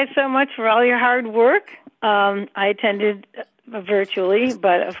you guys so much for all your hard work. I attended virtually,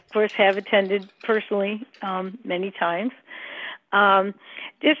 but of course have attended personally many times.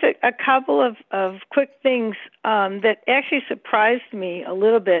 Just a couple of quick things that actually surprised me a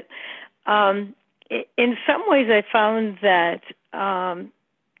little bit. In some ways, I found that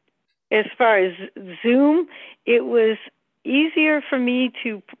as far as Zoom, it was easier for me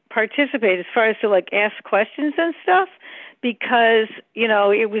to participate as far as to ask questions and stuff, because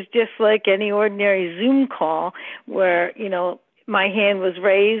it was just like any ordinary Zoom call where my hand was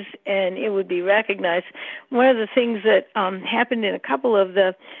raised and it would be recognized. One of the things that happened in a couple of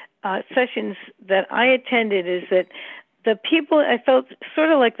the sessions that I attended is that the people, I felt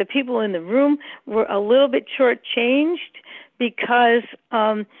sort of like the people in the room were a little bit shortchanged, because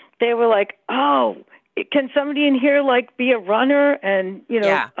they were like, oh, can somebody in here be a runner and take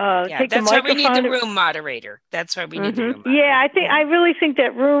the microphone? That's why we need the room moderator. That's why we need the room moderator. Yeah, I really think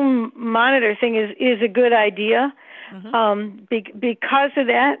that room monitor thing is a good idea. Because of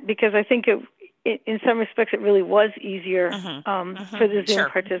that, because I think it in some respects it really was easier for the Zoom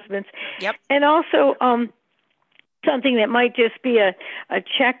participants. Yep. And also something that might just be a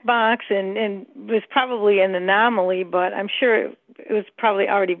checkbox and was probably an anomaly, but I'm sure it was probably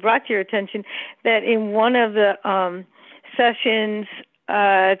already brought to your attention that in one of the sessions,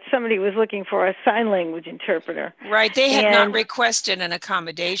 somebody was looking for a sign language interpreter. Right. They had not requested an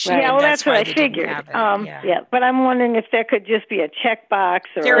accommodation. Yeah, well, that's what I figured. But I'm wondering if there could just be a checkbox.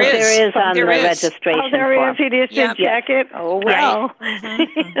 Or there is on the registration form. There is. It is to check it. Oh, well.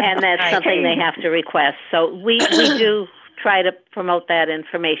 And that's something they have to request. So we do try to promote that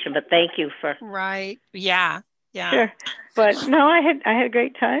information, but thank you for. Right. Yeah. Sure. But no, I had a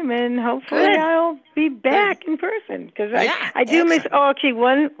great time, and hopefully I'll be back in person, because I do miss. Oh, actually,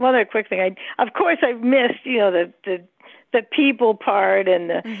 one other quick thing. Of course I've missed the people part and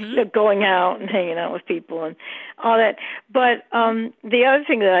the going out and hanging out with people and all that. But the other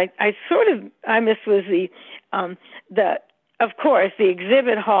thing that I missed was the of course the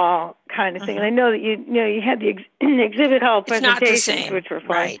exhibit hall kind of thing. And I know that you had the exhibit hall presentations, which were fun.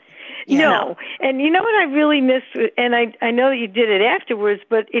 Right. No. And you know what I really missed, and I know that you did it afterwards,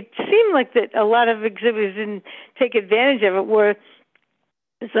 but it seemed like that a lot of exhibitors didn't take advantage of it, where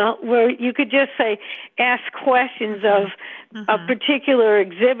you could just ask questions of a particular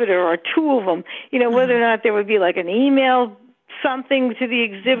exhibitor or two of them, whether or not there would be an email something to the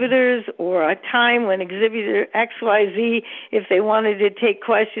exhibitors or a time when exhibitor XYZ, if they wanted to take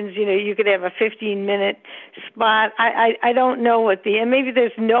questions, you could have a 15-minute spot. I don't know and maybe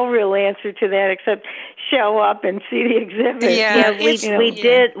there's no real answer to that except show up and see the exhibit. Yeah,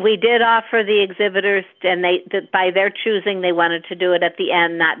 we did offer the exhibitors, and by their choosing, they wanted to do it at the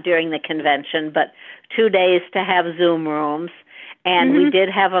end, not during the convention, but 2 days to have Zoom rooms. And we did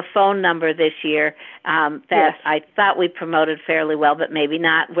have a phone number this year that I thought we promoted fairly well, but maybe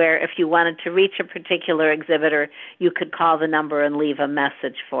not, where if you wanted to reach a particular exhibitor, you could call the number and leave a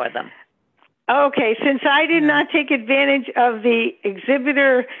message for them. Okay, since I did not take advantage of the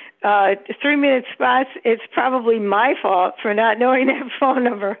exhibitor 3-minute spots, it's probably my fault for not knowing that phone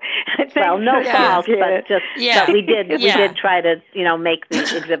number. Well, no fault, but we did try to make the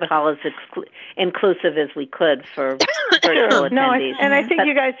exhibit hall as inclusive as we could for virtual attendees. And I think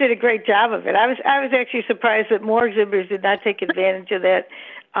you guys did a great job of it. I was actually surprised that more exhibitors did not take advantage of that.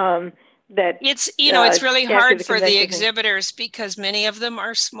 It's it's really hard for the exhibitors because many of them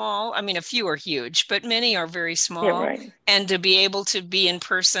are small. I mean, a few are huge, but many are very small. Yeah, right. And to be able to be in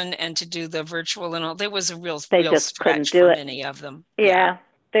person and to do the virtual and all, there was a real stretch for many of them. Yeah,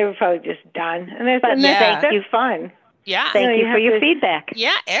 they were probably just done. And thank you, fun. Yeah, thank you for your feedback.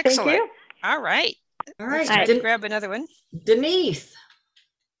 Yeah, excellent. Thank you. All right. Let's grab another one. Denise.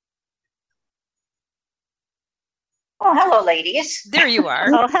 Oh, hello, ladies. There you are.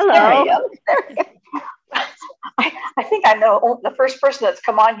 Oh, hello. I think I know the first person that's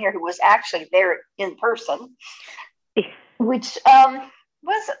come on here who was actually there in person, which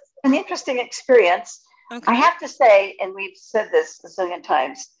was an interesting experience. Okay. I have to say, and we've said this a zillion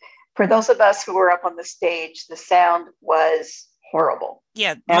times, for those of us who were up on the stage, the sound was horrible.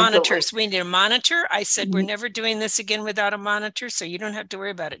 Yeah, monitors. We need a monitor. I said we're never doing this again without a monitor, so you don't have to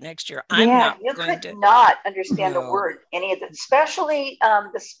worry about it next year. You could not understand a word, any of it, especially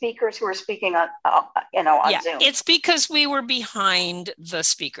the speakers who were speaking on Zoom. It's because we were behind the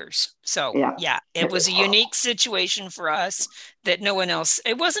speakers. So it was a unique situation for us that no one else.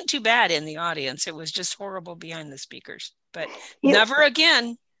 It wasn't too bad in the audience. It was just horrible behind the speakers. But never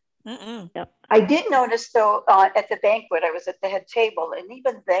again. Yep. I did notice, though, at the banquet, I was at the head table, and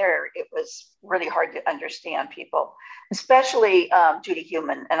even there, it was really hard to understand people, especially Judy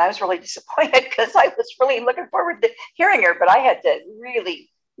Heumann. And I was really disappointed because I was really looking forward to hearing her, but I had to really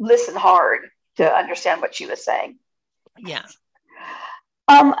listen hard to understand what she was saying. Yeah.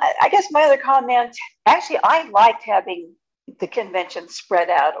 I guess my other comment, actually, I liked having the convention spread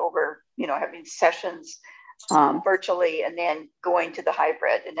out over, having sessions virtually and then going to the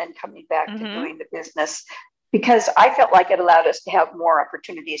hybrid and then coming back to doing the business, because I felt like it allowed us to have more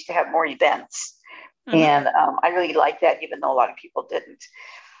opportunities to have more events. And I really liked that, even though a lot of people didn't.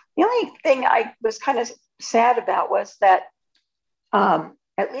 The only thing I was kind of sad about was that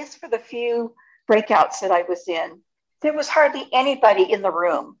at least for the few breakouts that I was in, there was hardly anybody in the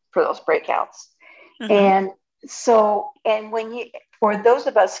room for those breakouts. And so, for those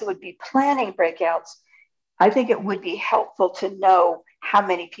of us who would be planning breakouts, I think it would be helpful to know how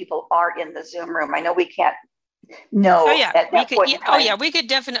many people are in the Zoom room. I know we can't know. We could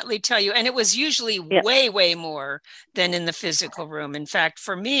definitely tell you. And it was usually way, way more than in the physical room. In fact,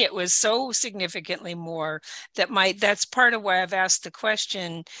 for me, it was so significantly more that that's part of why I've asked the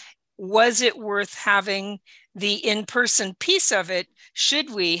question, was it worth having the in-person piece of it?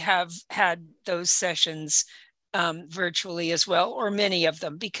 Should we have had those sessions virtually as well, or many of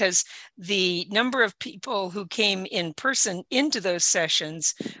them, because the number of people who came in person into those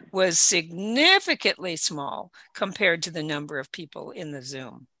sessions was significantly small compared to the number of people in the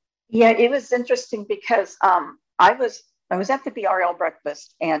Zoom. Yeah, it was interesting because I was at the BRL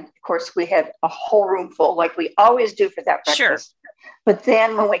breakfast, and of course we had a whole room full, like we always do for that breakfast. Sure. But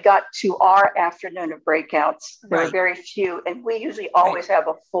then when we got to our afternoon of breakouts, there were very few, and we usually always have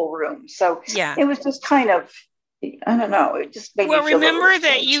a full room. So it was just kind of, I don't know. It just made me feel remember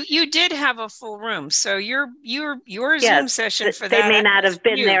that you did have a full room, so your Zoom session for that. They may not have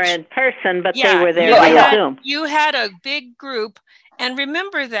been there in person, but they were there via Zoom. You had a big group, and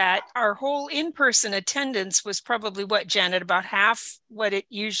remember that our whole in-person attendance was probably what, Janet, about half what it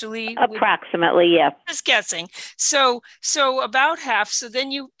usually approximately. Yeah, just guessing. So about half. So then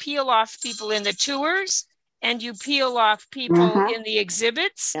you peel off people in the tours, and you peel off people in the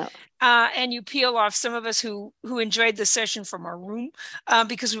exhibits. Yep. And you peel off some of us who enjoyed the session from our room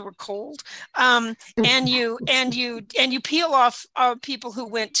because we were cold, and you peel off people who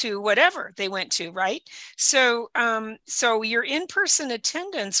went to whatever they went to, right? So your in-person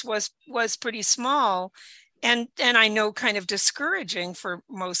attendance was pretty small, and I know kind of discouraging for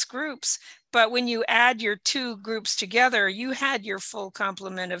most groups, but when you add your two groups together, you had your full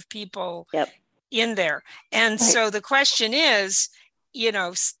complement of people in there. And so the question is, you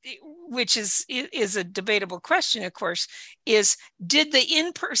know, which is a debatable question, of course, is did the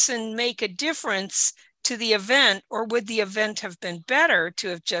in-person make a difference to the event, or would the event have been better to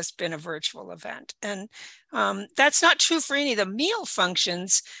have just been a virtual event? And that's not true for any of the meal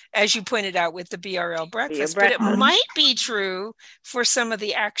functions, as you pointed out with the BRL breakfast, but it might be true for some of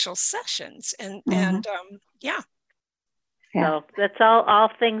the actual sessions. And so that's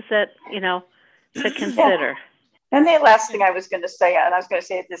all things that, you know, to consider. And the last thing I was going to say, and I was going to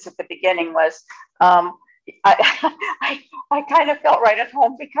say this at the beginning, was I kind of felt right at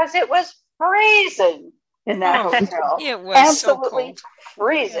home because it was freezing in that hotel. It was absolutely so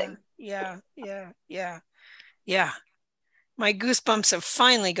freezing. Yeah. My goosebumps have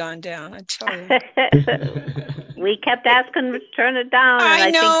finally gone down, I tell you. We kept asking them to turn it down,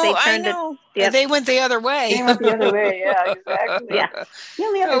 and I think they turned it. Yep. They went the other way. They went the other way, yeah, exactly. Yeah.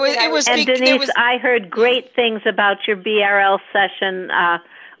 And Denise, I heard great things about your BRL session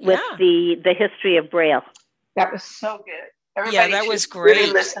with the history of Braille. That was so good. Everybody that was great.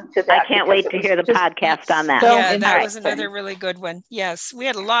 Really listen to that. I can't wait to hear the podcast on that. Yeah, that was another really good one. Yes, we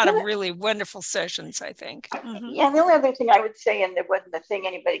had a lot of really wonderful sessions, I think. Yeah, and the only other thing I would say, and there wasn't a thing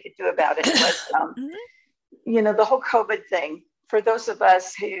anybody could do about it, was, you know, the whole COVID thing. For those of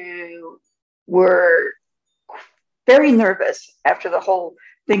us who were very nervous after the whole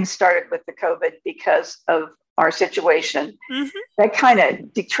thing started with the COVID because of our situation, that kind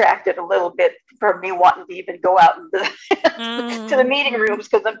of detracted a little bit from me wanting to even go out to the meeting rooms,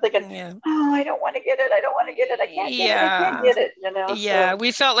 because I'm thinking, oh, I don't want to get it. I don't want to get it. I can't get it. I can't get it. You know. Yeah,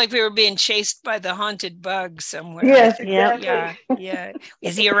 we felt like we were being chased by the haunted bug somewhere. Yes, exactly. Yeah.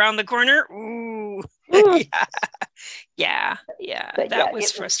 Is he around the corner? Ooh. Yeah. But that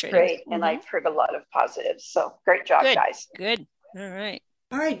was frustrating. Great, and I've heard a lot of positives. So great job, guys. Good. All right,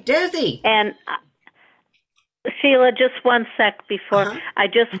 Desi. And Sheila, just one sec before. I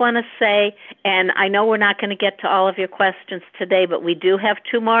just want to say, and I know we're not going to get to all of your questions today, but we do have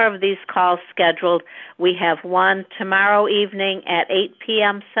 2 more of these calls scheduled. We have one tomorrow evening at 8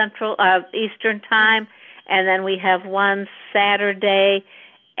 p.m. Eastern Time, and then we have one Saturday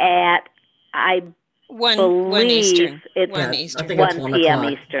at, I believe it's 1 p.m.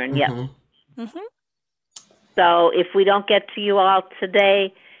 Eastern. Yep. So if we don't get to you all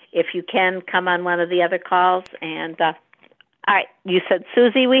today, if you can, come on one of the other calls. And all right, you said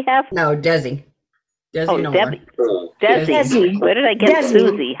Susie we have? No, Desi. Debbie. Desi. Where did I get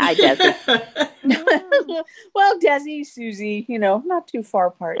Susie? Hi, Desi. Well, Desi, Susie, you know, not too far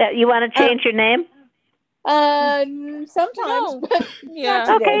apart. You want to change your name? Sometimes. But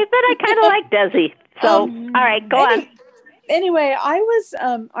yeah. Okay, but I kind of like Desi. So, all right, go on. Anyway,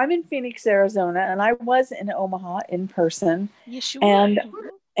 I'm in Phoenix, Arizona, and I was in Omaha in person. Yes, you were.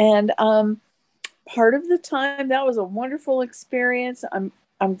 And part of the time, that was a wonderful experience.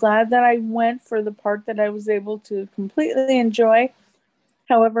 I'm glad that I went for the part that I was able to completely enjoy.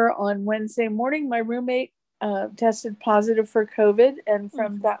 However, on Wednesday morning, my roommate tested positive for COVID. And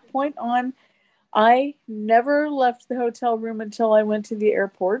from that point on, I never left the hotel room until I went to the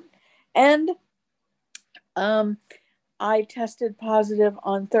airport. And I tested positive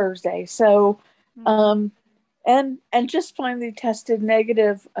on Thursday. So, and just finally tested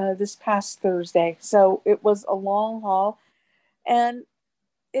negative this past Thursday. So it was a long haul, and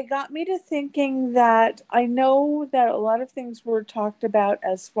it got me to thinking that I know that a lot of things were talked about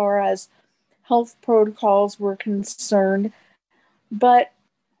as far as health protocols were concerned, but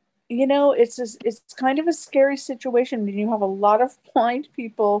you know, it's kind of a scary situation when you have a lot of blind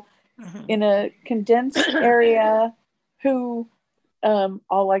people in a condensed area who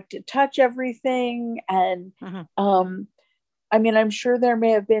all like to touch everything. And I mean, I'm sure there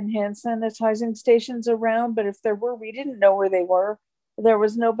may have been hand sanitizing stations around, but if there were, we didn't know where they were. There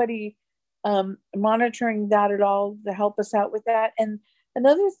was nobody monitoring that at all to help us out with that. And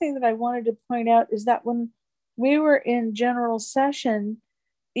another thing that I wanted to point out is that when we were in general session,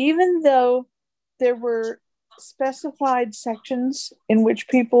 even though there were specified sections in which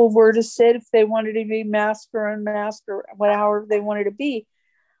people were to sit if they wanted to be masked or unmasked or whatever they wanted to be,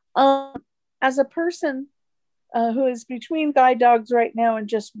 as a person who is between guide dogs right now and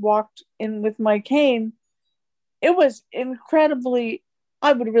just walked in with my cane, it was incredibly,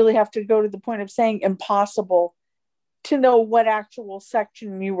 I would really have to go to the point of saying impossible to know what actual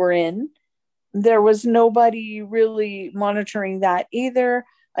section you were in. There was nobody really monitoring that either.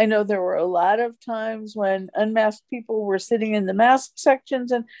 I know there were a lot of times when unmasked people were sitting in the mask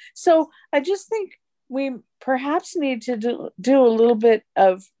sections. And so I just think we perhaps need to do a little bit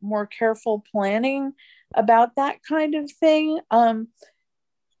of more careful planning about that kind of thing.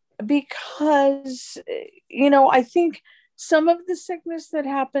 Because, I think some of the sickness that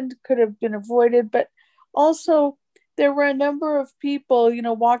happened could have been avoided, but also there were a number of people,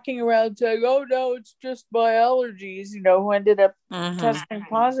 walking around saying, oh no, it's just my allergies, who ended up testing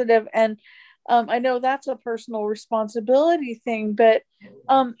positive. And I know that's a personal responsibility thing, but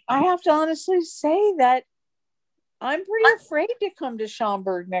I have to honestly say that I'm pretty afraid to come to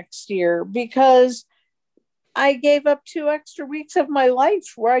Schaumburg next year, because I gave up 2 extra weeks of my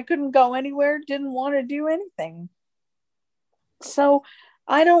life where I couldn't go anywhere, didn't want to do anything. So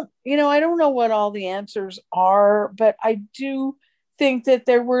I don't know what all the answers are, but I do think that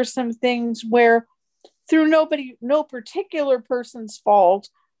there were some things where, through no particular person's fault,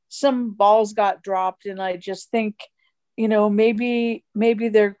 some balls got dropped. And I just think, maybe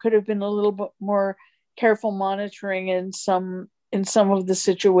there could have been a little bit more careful monitoring in some of the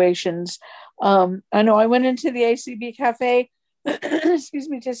situations. I know I went into the ACB cafe, excuse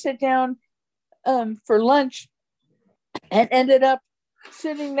me, to sit down for lunch, and ended up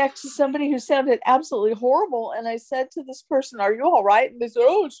sitting next to somebody who sounded absolutely horrible. And I said to this person, "Are you all right?" And they said,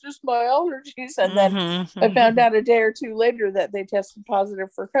 "Oh, it's just my allergies." And then I found out a day or two later that they tested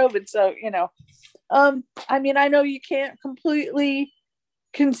positive for COVID. So, I know you can't completely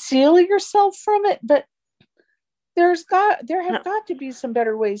conceal yourself from it, but there have got to be some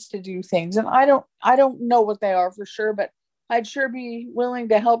better ways to do things. And I don't know what they are for sure, but I'd sure be willing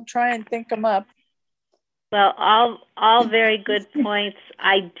to help try and think them up. Well, all very good points.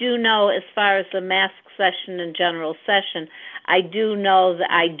 I do know, as far as the mask session and general session, I do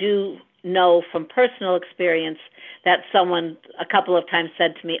know from personal experience that someone a couple of times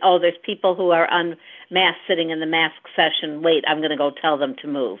said to me, "Oh, there's people who are unmasked sitting in the mask session. Wait, I'm going to go tell them to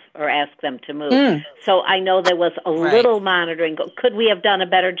move or ask them to move." So I know there was a little monitoring. Could we have done a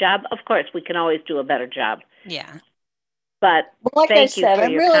better job? Of course, we can always do a better job. Yeah. But like I said,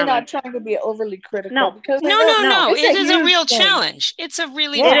 I'm really not trying to be overly critical. No, because no. It is a real challenge. It's a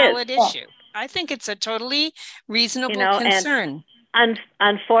really valid issue. I think it's a totally reasonable concern.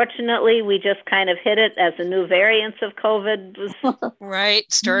 Unfortunately, we just kind of hit it as a new variant of COVID was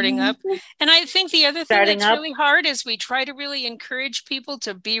starting up. And I think the other thing that's really hard is we try to really encourage people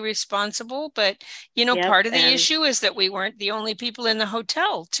to be responsible, but part of the issue is that we weren't the only people in the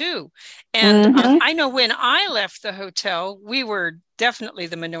hotel too. And I know when I left the hotel, we were definitely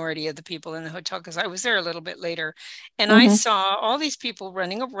the minority of the people in the hotel, because I was there a little bit later, and I saw all these people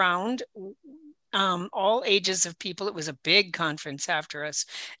running around, all ages of people. It was a big conference after us.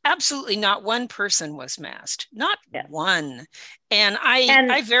 Absolutely not one person was masked, not one. And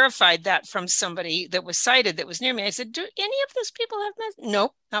I verified that from somebody that was cited that was near me. I said, "Do any of those people have masks?"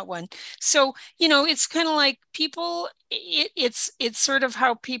 Nope, not one. So, it's kind of like people, it's sort of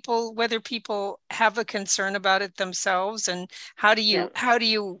how people, whether people have a concern about it themselves, and how do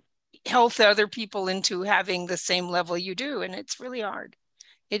you health other people into having the same level you do? And it's really hard.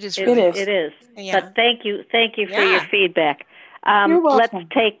 It is. Yeah. But thank you for your feedback.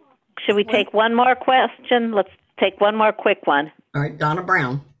 Should we take one more question? Let's take one more quick one. All right, Donna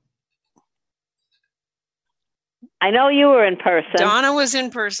Brown. I know you were in person. Donna was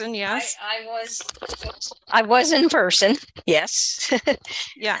in person, yes. I was in person, yes.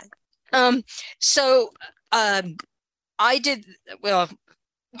 Yeah. So I did,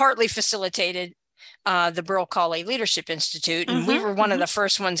 partly facilitated the Burl Colley Leadership Institute, and we were one of the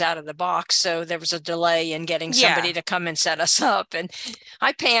first ones out of the box, so there was a delay in getting somebody to come and set us up, and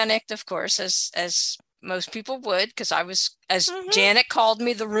I panicked, of course, as most people would, because I was, as Janet called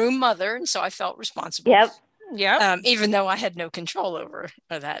me, the room mother, and so I felt responsible. Even though I had no control over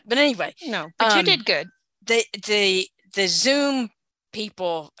that, but anyway, but you did good. The Zoom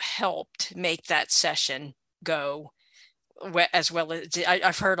people helped make that session go, as well as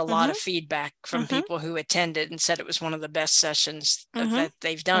I've heard a lot of feedback from people who attended and said it was one of the best sessions that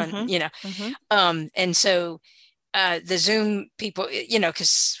they've done, and so the Zoom people,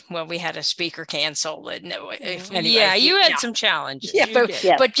 because we had a speaker cancel, and anyway, you had some challenges.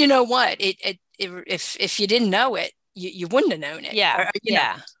 But you know what, if you didn't know it, you wouldn't have known it.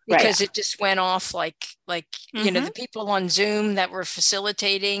 Because it just went off like the people on Zoom that were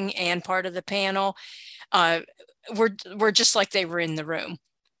facilitating and part of the panel were just like they were in the room.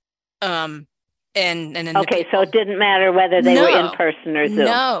 And then so it didn't matter whether they were in person or Zoom.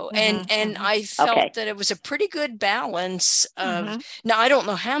 And I felt that it was a pretty good balance of now I don't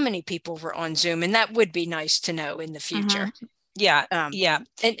know how many people were on Zoom, and that would be nice to know in the future. And you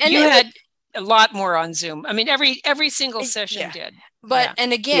had a lot more on Zoom. I mean, every single session did. But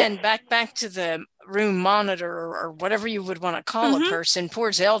and again, back to the room monitor or whatever you would want to call a person.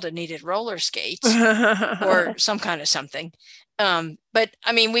 Poor Zelda needed roller skates or some kind of something. But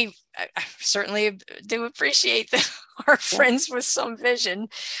I mean, I certainly do appreciate our friends with some vision,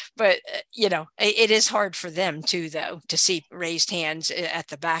 but it is hard for them too, though, to see raised hands at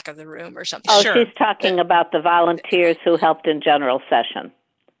the back of the room or something. Oh, she's talking about the volunteers who helped in general session,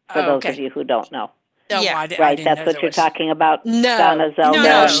 for those of you who don't know. Oh, yeah, right. That's what you're talking about. No, Donna,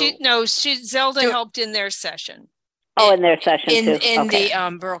 Zelda. Zelda helped in their session. Oh, in their session too. In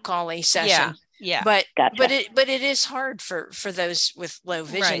the Burl Colley session. Yeah. But gotcha. but it is hard for those with low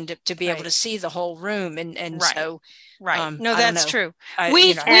vision to be able to see the whole room, and so no, that's true.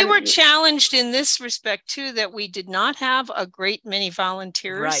 We were challenged in this respect too, that we did not have a great many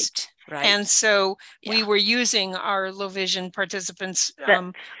volunteers. Right. And so we were using our low vision participants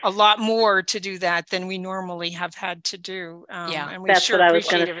a lot more to do that than we normally have had to do. And that's what I was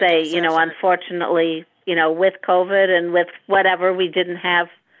going to say. Unfortunately, with COVID and with whatever, we didn't have,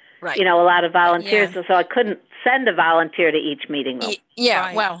 a lot of volunteers. So I couldn't send a volunteer to each meeting room.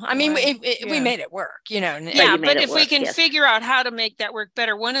 Well, I mean, we made it work, but if we can figure out how to make that work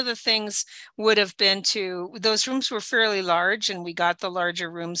better, one of the things would have been those rooms were fairly large, and we got the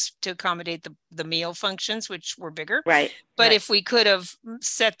larger rooms to accommodate the meal functions, which were bigger. Right. But if we could have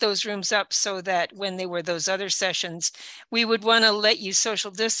set those rooms up so that when they were those other sessions, we would want to let you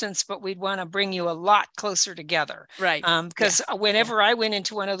social distance, but we'd want to bring you a lot closer together. Right. Because whenever I went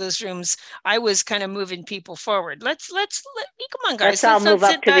into one of those rooms, I was kind of moving people forward. Let's come on, guys. Let's all move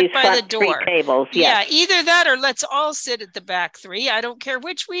up to these front three tables. Yeah, either that or let's all sit at the back three. I don't care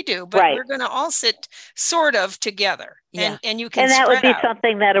which we do, but we're going to all sit sort of together. Yeah. And you can and that would be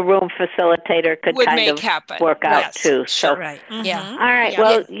something that a room facilitator could kind of happen. Work out too. So Yeah. All right.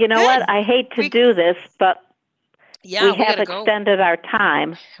 Well, you know what? I hate to do this, but we have extended our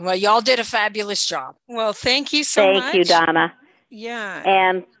time. Well, y'all did a fabulous job. Well, thank you so much. Thank you, Donna. Yeah.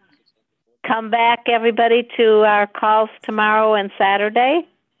 And come back, everybody, to our calls tomorrow and Saturday.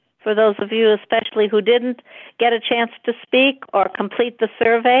 For those of you especially who didn't get a chance to speak or complete the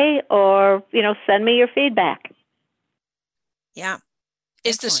survey, or, send me your feedback. Yeah.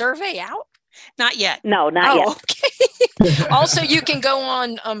 Is the survey out? Not yet. No, not yet. Okay. Also, you can go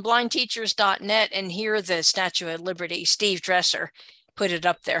on blindteachers.net and hear the Statue of Liberty. Steve Dresser put it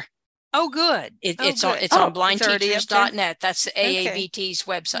up there. Oh, good. It's on blindteachers.net. That's AABT's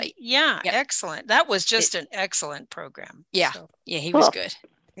website. Yeah, excellent. That was just an excellent program. Yeah, he was good.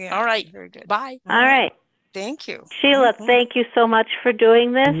 Yeah, all right. Very good. Bye. All right. Thank you. Sheila, thank you so much for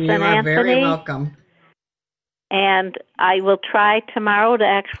doing this. You and are Anthony, very welcome. And I will try tomorrow to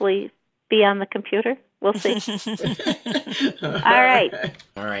actually be on the computer. We'll see. All right.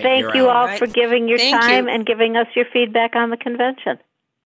 All right. Thank you all for giving your time and giving us your feedback on the convention.